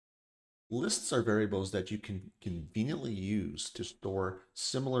Lists are variables that you can conveniently use to store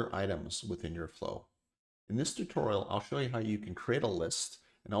similar items within your flow. In this tutorial, I'll show you how you can create a list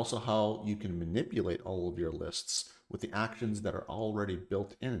and also how you can manipulate all of your lists with the actions that are already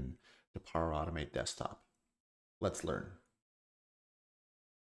built in to Power Automate Desktop. Let's learn.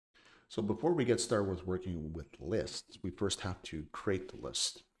 So before we get started with working with lists, we first have to create the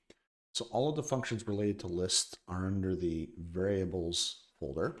list. So all of the functions related to lists are under the variables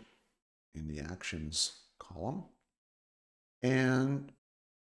folder in the actions column. And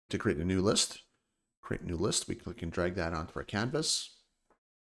to create a new list, we click and drag that onto our canvas.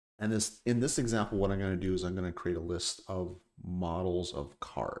 And in this example, what I'm going to do is I'm going to create a list of models of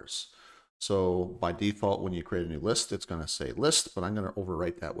cars. So by default, when you create a new list, it's going to say list, but I'm going to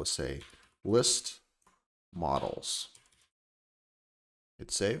overwrite that with say list models.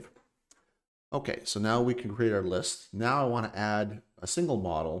 Hit save. Okay, so now we can create our list. Now I want to add a single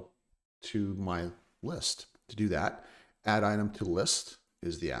model to my list. To do that, add item to list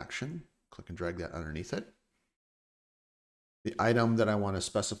is the action. Click and drag that underneath it. The item that I want to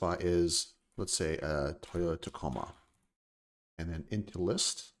specify is, let's say, a Toyota Tacoma. And then into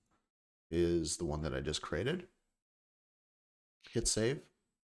list is the one that I just created. Hit save.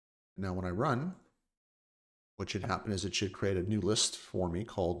 Now when I run, what should happen is it should create a new list for me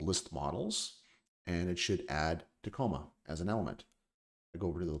called list models, and it should add Tacoma as an element. I go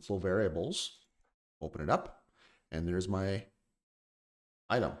over to the flow variables, open it up, and there's my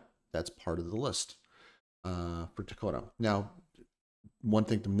item. That's part of the list for Tacoma. Now, one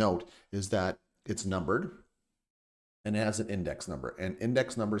thing to note is that it's numbered and it has an index number, and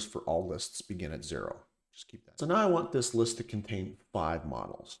index numbers for all lists begin at 0. Just keep that. So now I want this list to contain 5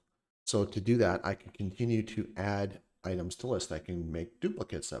 models. So to do that, I can continue to add items to list. I can make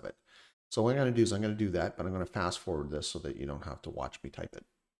duplicates of it. So what I'm going to do is I'm going to do that, but I'm going to fast forward this so that you don't have to watch me type it.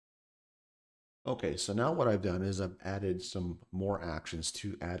 Okay, so now what I've done is I've added some more actions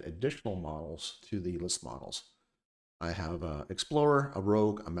to add additional models to the list models. I have an Explorer, a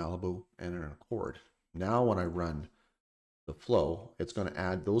Rogue, a Malibu, and an Accord. Now when I run the flow, it's going to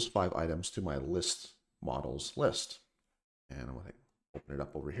add those 5 items to my list models list. And I'm going to open it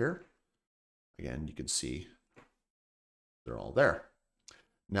up over here. Again, you can see they're all there.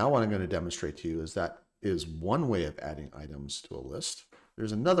 Now what I'm going to demonstrate to you is that is one way of adding items to a list.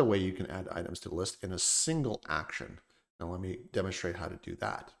 There's another way you can add items to the list in a single action. Now let me demonstrate how to do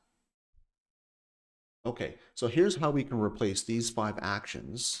that. Okay, so here's how we can replace these 5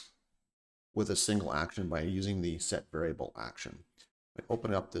 actions with a single action by using the set variable action. I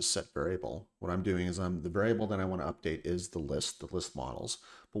open up this set variable. What I'm doing is the variable that I want to update is the list models.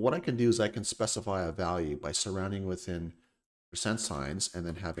 But what I can do is I can specify a value by surrounding within % signs and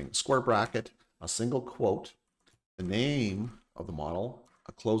then having a square bracket, a single quote, the name of the model,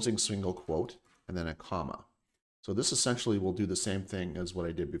 a closing single quote, and then a comma. So this essentially will do the same thing as what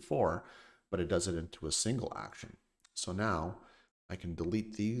I did before, but it does it into a single action. So now I can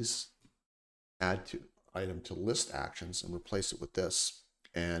delete these, add to item to list actions and replace it with this.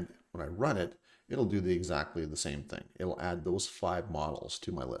 And when I run it, it'll do exactly the same thing. It'll add those 5 models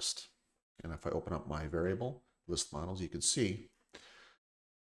to my list. And if I open up my variable, list models, you can see it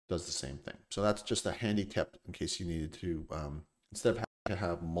does the same thing. So that's just a handy tip in case you needed to, instead of having to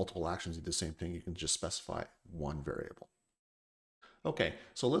have multiple actions do the same thing, you can just specify one variable. Okay,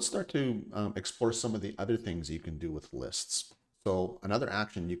 so let's start to explore some of the other things you can do with lists. So another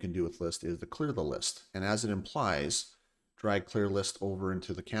action you can do with list is to clear the list. And as it implies, drag clear list over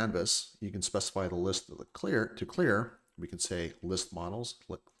into the canvas. You can specify the list to clear. We can say list models,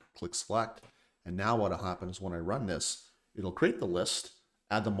 click select. And now what will happen is when I run this, it'll create the list,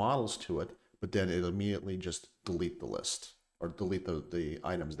 add the models to it, but then it'll immediately just delete the list or delete the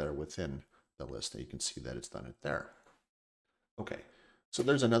items that are within the list. And you can see that it's done it there. Okay, so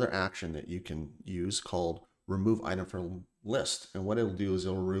there's another action that you can use called remove item from list. And what it'll do is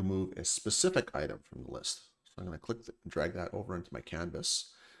it'll remove a specific item from the list. So I'm going to click and drag that over into my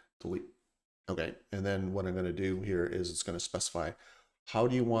canvas, delete. Okay, and then what I'm going to do here is it's going to specify how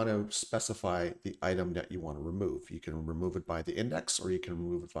do you want to specify the item that you want to remove. You can remove it by the index or you can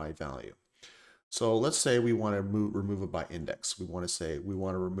remove it by value. So let's say we want to remove it by index. We want to say we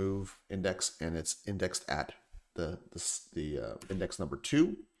want to remove index and it's indexed at the index number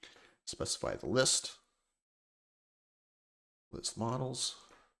 2. Specify the list models,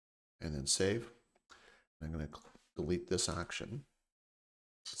 and then save. I'm going to delete this action.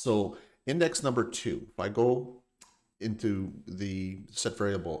 So index number 2, if I go into the set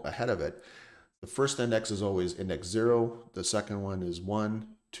variable ahead of it, the first index is always index 0. The second one is 1,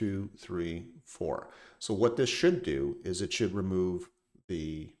 2, 3, 4. So what this should do is it should remove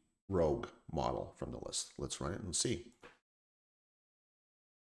the rogue model from the list. Let's run it and see.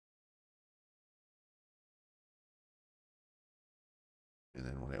 And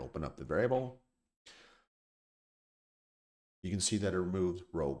then when I open up the variable, you can see that it removed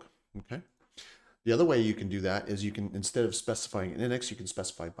rogue. Okay. The other way you can do that is you can, instead of specifying an index, you can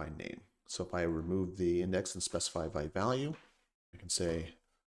specify by name. So if I remove the index and specify by value, I can say,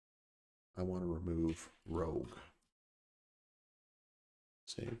 I want to remove rogue.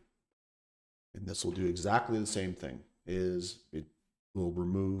 Save. And this will do exactly the same thing. It will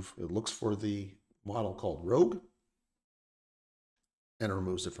remove, it looks for the model called rogue and it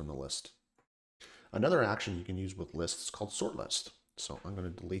removes it from the list. Another action you can use with lists is called sort list. So I'm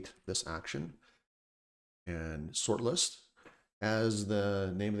going to delete this action and sort list. As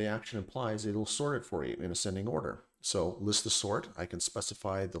the name of the action implies, it'll sort it for you in ascending order. So list to sort, I can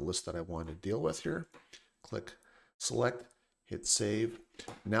specify the list that I want to deal with here. Click select, hit save.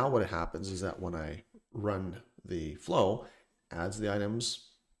 Now what happens is that when I run the flow, adds the items,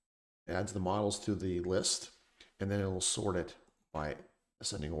 adds the models to the list, and then it'll sort it by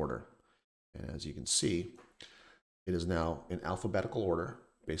ascending order. And as you can see, it is now in alphabetical order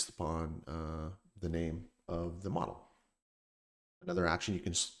based upon the name of the model. Another action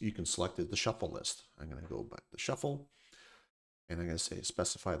you can select is the shuffle list. I'm going to go back to shuffle, and I'm going to say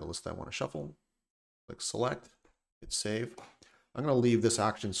specify the list I want to shuffle. Click select, hit save. I'm going to leave this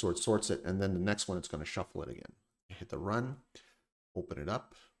action so it sorts it, and then the next one it's going to shuffle it again. Hit the run, open it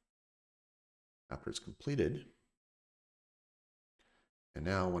up after it's completed. And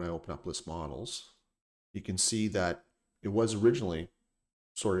now when I open up list models, you can see that it was originally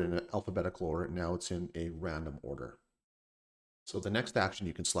sorted in an alphabetical order. Now it's in a random order. So the next action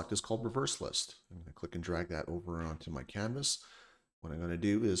you can select is called reverse list. I'm going to click and drag that over onto my canvas. What I'm going to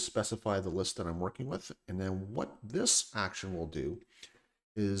do is specify the list that I'm working with. And then what this action will do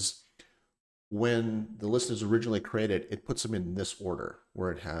is when the list is originally created, it puts them in this order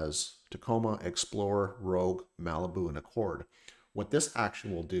where it has Tacoma, Explorer, Rogue, Malibu, and Accord. What this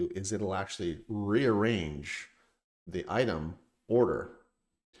action will do is it'll actually rearrange the item order.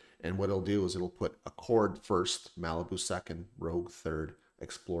 And what it'll do is it'll put Accord first, Malibu second, Rogue third,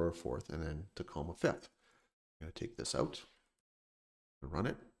 Explorer fourth, and then Tacoma fifth. I'm going to take this out and run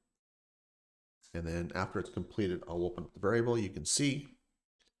it. And then after it's completed, I'll open up the variable. You can see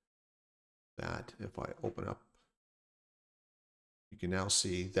that if I open up, you can now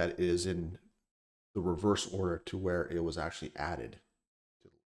see that it is in the reverse order to where it was actually added.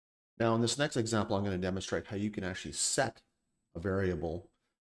 Now in this next example, I'm going to demonstrate how you can actually set a variable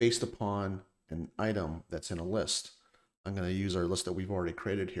based upon an item that's in a list. I'm going to use our list that we've already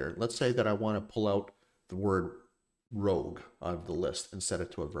created here. Let's say that I want to pull out the word rogue out of the list and set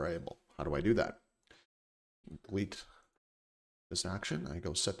it to a variable. How do I do that? Delete this action. I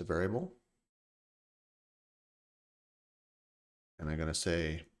go set the variable. And I'm going to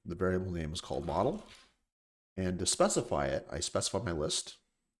say the variable name is called model. And to specify it, I specify my list.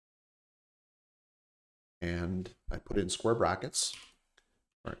 And I put it in square brackets.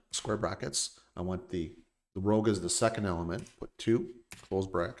 All right, square brackets. I want the rogue as the second element. Put 2, close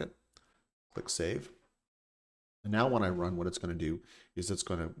bracket, click save. And now when I run, what it's going to do is it's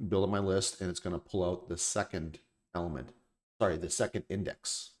going to build up my list and it's going to pull out the second element, sorry, the second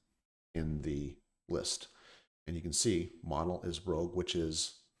index in the list. And you can see model is rogue, which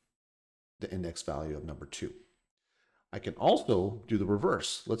is the index value of number 2. I can also do the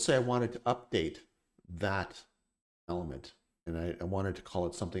reverse. Let's say I wanted to update that element and I wanted to call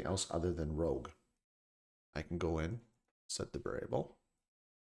it something else other than rogue. I can go in, set the variable,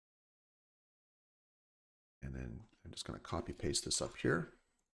 and then I'm just going to copy paste this up here.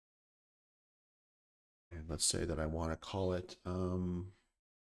 And let's say that I want to call it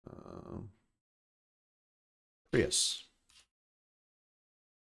Prius.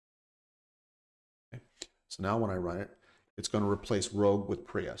 Okay. So now when I run it, it's going to replace rogue with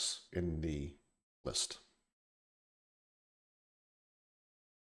Prius in the list.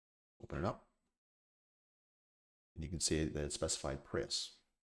 Open it up. And you can see that it specified Prius.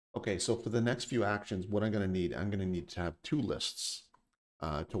 Okay, so for the next few actions, what I'm going to need to have 2 lists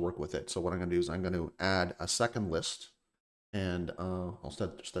to work with it. So what I'm going to do is I'm going to add a second list, and I'll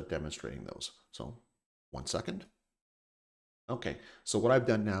start demonstrating those. So 1 second. Okay, so what I've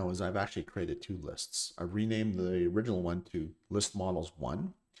done now is I've actually created 2 lists. I've renamed the original one to List Models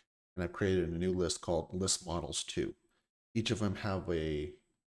 1, and I've created a new list called List Models 2. Each of them have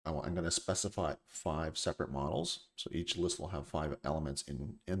I'm going to specify 5 separate models. So each list will have 5 elements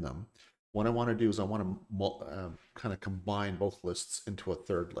in them. What I want to do is I want to kind of combine both lists into a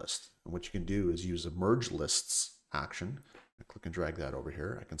third list. And what you can do is use a merge lists action. I click and drag that over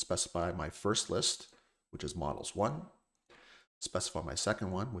here. I can specify my first list, which is models 1, specify my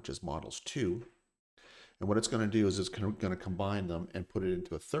second one, which is models 2. And what it's going to do is it's going to combine them and put it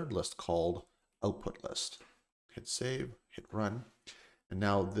into a third list called output list. Hit save, hit run. And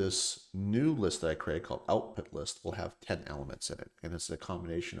now this new list that I created called output list will have 10 elements in it. And it's a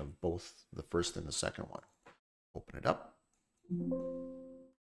combination of both the first and the second one. Open it up.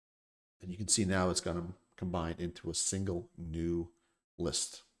 And you can see now it's going to combine into a single new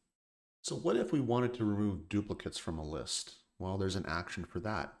list. So what if we wanted to remove duplicates from a list? Well, there's an action for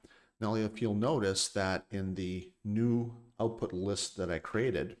that. Now, if you'll notice that in the new output list that I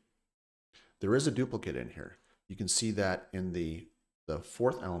created, there is a duplicate in here. You can see that in the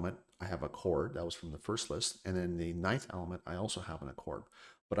fourth element, I have a chord. That was from the first list. And in the ninth element, I also have an accord.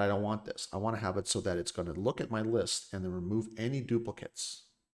 But I don't want this. I want to have it so that it's going to look at my list and then remove any duplicates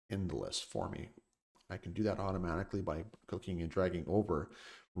in the list for me. I can do that automatically by clicking and dragging over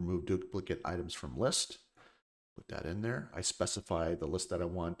remove duplicate items from list. Put that in there. I specify the list that I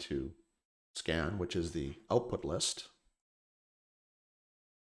want to scan, which is the output list.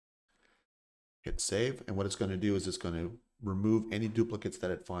 Hit save, and what it's going to do is it's going to remove any duplicates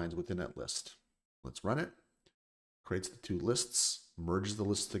that it finds within that list. Let's run it. Creates the two lists, merges the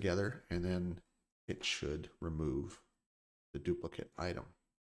lists together, and then it should remove the duplicate item,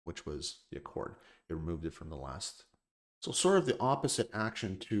 which was the accord. It removed it from the last. So sort of the opposite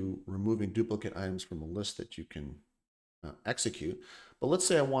action to removing duplicate items from a list that you can execute. But let's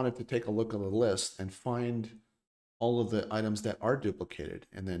say I wanted to take a look at the list and find all of the items that are duplicated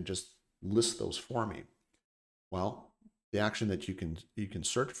and then just list those for me. Well, the action that you can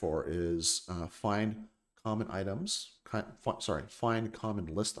search for is find common items. Find common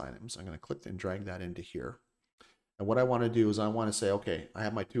list items. I'm going to click and drag that into here. And what I want to do is I want to say, okay, I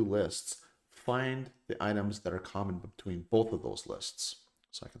have my two lists. Find the items that are common between both of those lists.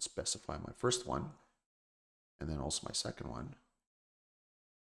 So I can specify my first one and then also my second one.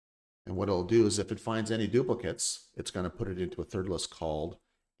 And what it'll do is if it finds any duplicates, it's going to put it into a third list called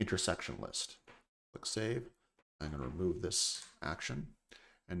intersection list. Click save. I'm going to remove this action.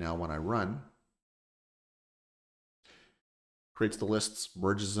 And now when I run, creates the lists,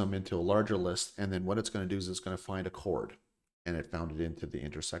 merges them into a larger list, and then what it's going to do is it's going to find a chord. And it found it into the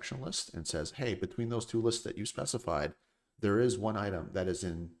intersection list and says, hey, between those two lists that you specified, there is one item that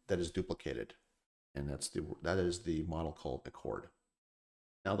is duplicated. And that is the model called accord.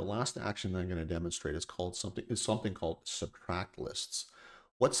 Now the last action that I'm going to demonstrate is something called subtract lists.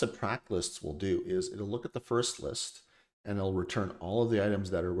 What subtract lists will do is it'll look at the first list and it'll return all of the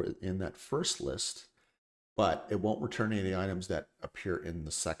items that are in that first list, but it won't return any of the items that appear in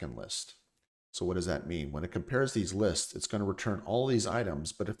the second list. So what does that mean? When it compares these lists, it's going to return all these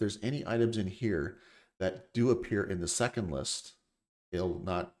items, but if there's any items in here that do appear in the second list, it'll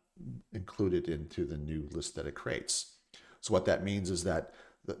not include it into the new list that it creates. So what that means is that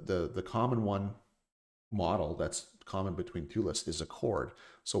the common one model that's common between two lists is accord.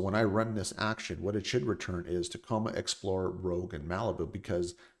 So when I run this action, what it should return is Tacoma, Explorer, Rogue, and Malibu,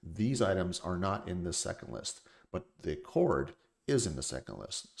 because these items are not in the second list, but the accord is in the second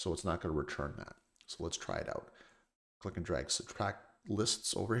list, so it's not going to return that. So let's try it out. Click and drag subtract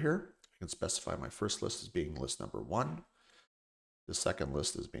lists over here. I can specify my first list as being list number 1. The second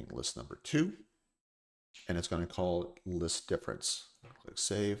list as being list number 2. And it's going to call it list difference. Click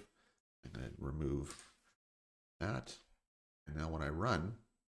save. I'm going to remove that. And now when I run,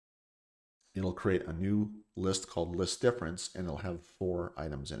 it'll create a new list called list difference, and it'll have 4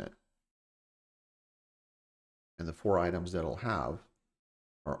 items in it. And the 4 items that it'll have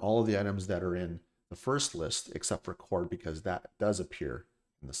are all of the items that are in the first list except for accord, because that does appear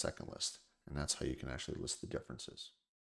in the second list. And that's how you can actually list the differences.